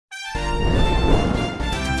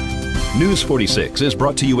News 46 is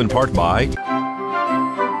brought to you in part by From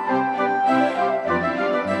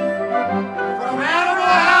Animal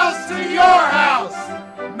House to your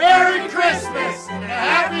house, Merry Christmas and a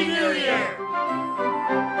Happy New Year!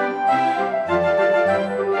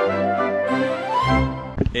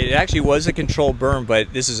 It actually was a controlled burn,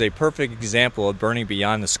 but this is a perfect example of burning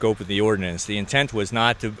beyond the scope of the ordinance. The intent was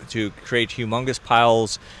not to create humongous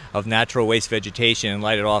piles of natural waste vegetation and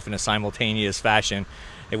light it off in a simultaneous fashion,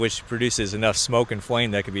 which produces enough smoke and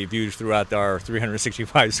flame that could be viewed throughout our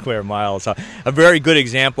 365 square miles. A very good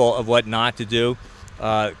example of what not to do.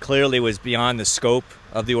 Clearly was beyond the scope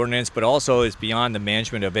of the ordinance, but also is beyond the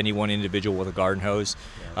management of any one individual with a garden hose.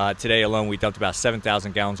 Today alone, we dumped about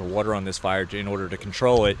 7,000 gallons of water on this fire in order to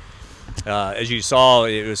control it. As you saw,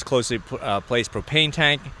 it was closely placed propane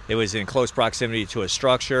tank. It was in close proximity to a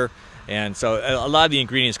structure, and so a lot of the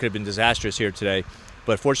ingredients could have been disastrous here today.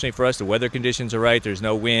 But fortunately for us, the weather conditions are right. There's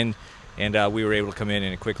no wind, and we were able to come in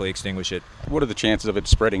and quickly extinguish it. What are the chances of it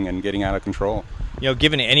spreading and getting out of control? You know,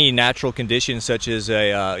 given any natural conditions such as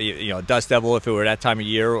a dust devil, if it were that time of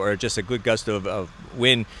year, or just a good gust of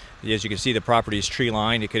wind, as you can see, the property is tree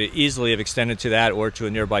lined. It could easily have extended to that or to a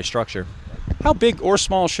nearby structure. How big or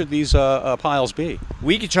small should these piles be?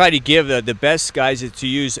 We could try to give the best guys to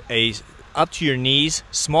use a up to your knees,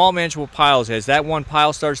 small manageable piles. As that one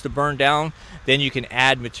pile starts to burn down, then you can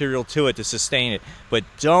add material to it to sustain it. But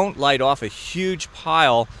don't light off a huge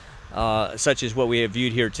pile such as what we have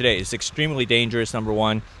viewed here today. It's extremely dangerous, number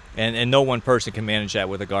one, and no one person can manage that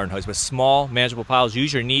with a garden hose. But small manageable piles,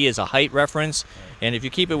 use your knee as a height reference, and if you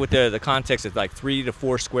keep it with the context of like 3 to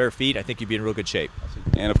 4 square feet, I think you'd be in real good shape.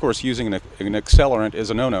 And of course, using an accelerant is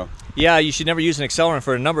a no-no. Yeah, you should never use an accelerant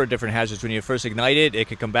for a number of different hazards. When you first ignite it, it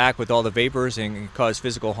could come back with all the vapors and cause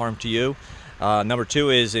physical harm to you. Number two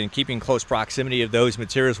is in keeping close proximity of those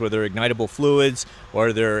materials, whether ignitable fluids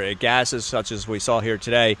or they're gases such as we saw here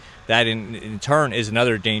today. That in turn is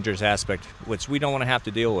another dangerous aspect, which we don't want to have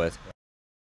to deal with.